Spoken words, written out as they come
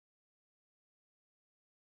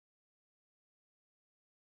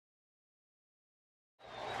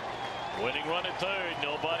Winning run at third,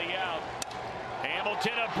 nobody out.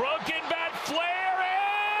 Hamilton, a broken bat flare,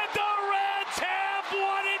 and the Reds have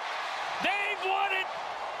won it. They've won it.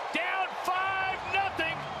 Down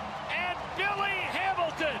 5-0, and Billy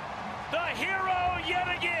Hamilton, the hero yet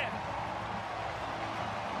again.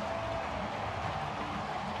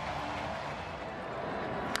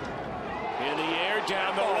 In the air,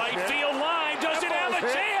 down the right field line, doesn't have a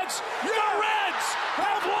chance. The Reds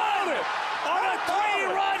have won it on a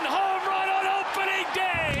 3-run home run on opening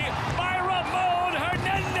day by Ramon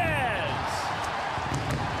Hernandez.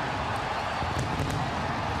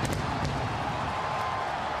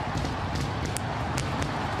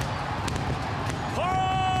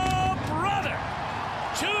 Oh, brother!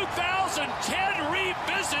 2010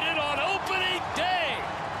 revisited on opening day.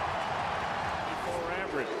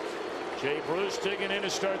 Average. Jay Bruce digging in to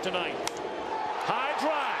start tonight. High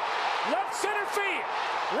drive, left center field,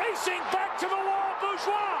 racing back to the wall,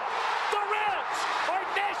 Bourgeois. The Reds are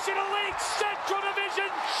National League Central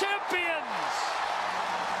Division champions.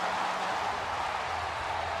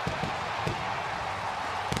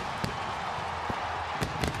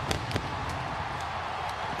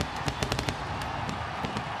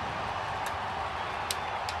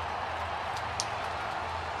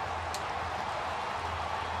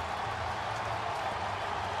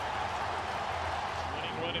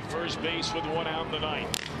 At first base with one out in the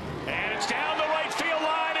ninth. And it's down the right field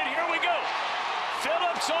line, and here we go.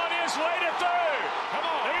 Phillips on his way to third. Come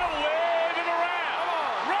on. They're going to wave him around. Come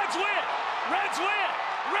on. Reds win. Reds win.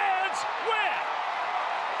 Reds win.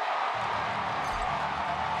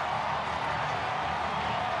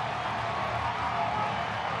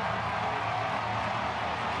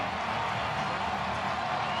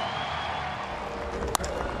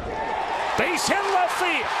 Base hit left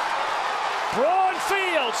field. Braun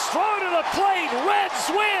Fields throw to the plate. Reds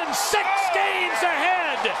win 6 games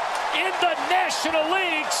ahead in the National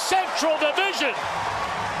League Central Division.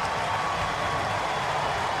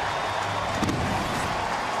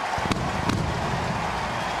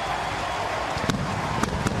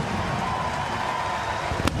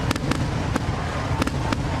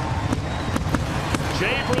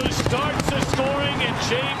 Jay Bruce starts the scoring, and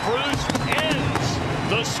Jay Bruce ends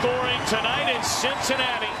the scoring tonight in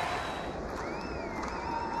Cincinnati.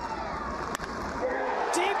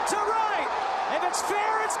 Deep to right. If it's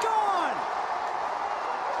fair, it's gone.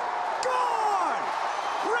 Gone.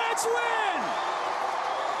 Reds win.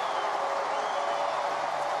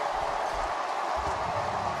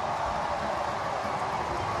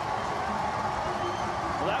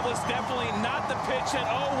 Well, that was definitely not the pitch that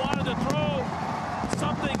O wanted to throw.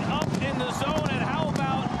 Something up in the zone. And how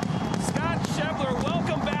about Scott Schebler?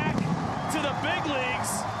 Welcome back to the big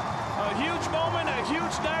leagues. A huge moment, a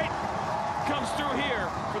huge night comes through here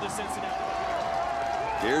for the Cincinnati.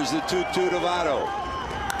 Here's the 2-2 to Votto.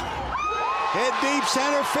 Head deep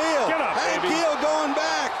center field. Get up, baby. Keel going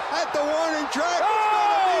back at the warning track.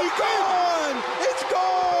 It's gone. It's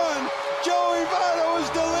gone. Joey Votto is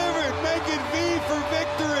delivered. Make it V for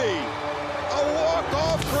victory. A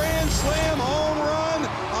walk-off grand slam home run.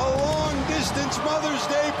 A long-distance Mother's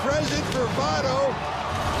Day present for Votto.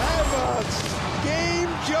 Have a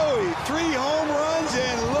game, Joey. 3 home runs,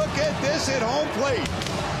 and look at this at home plate.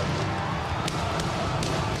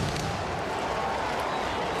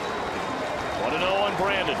 What an 0 on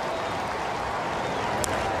Brandon.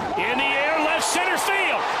 In the air, left center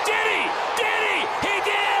field. Did he? Did he? He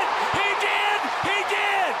did! He did! He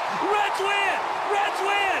did! Reds win! Reds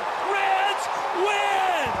win! Reds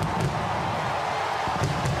win!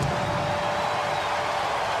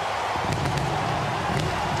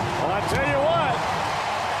 Well, I tell you what,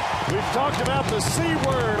 we've talked about the C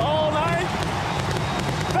word all night.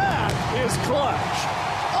 That is clutch.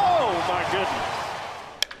 Oh, my goodness.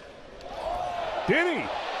 Did he?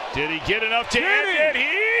 Did he get enough to end it?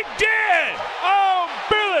 He did! Oh,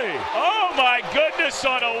 Billy! Oh, my goodness,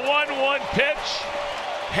 on a 1-1 pitch.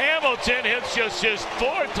 Hamilton hits just his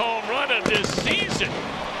 4th home run of this season.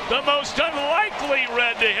 The most unlikely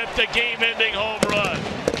Red to hit the game-ending home run.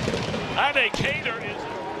 I think Hader is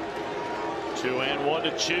 2-1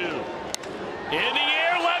 to Chew. In the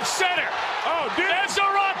air, left center. Oh, did he? There's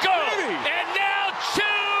Rocco. Did he? And now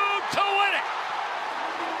Chew to win it.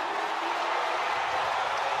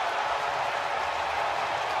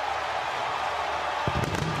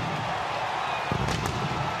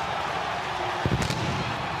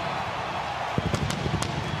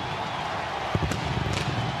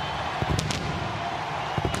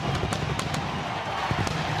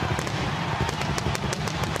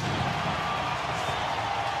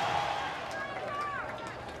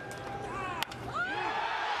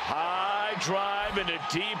 drive into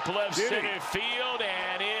deep left center field,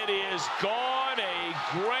 and it is gone. A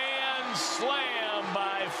grand slam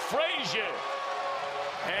by Frazier.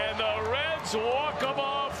 And the Reds walk them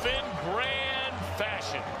off in grand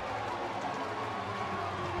fashion.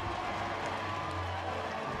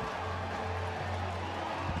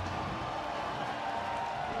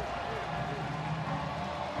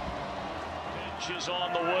 Pitch is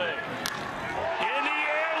on the way. In the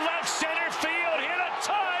air, left center.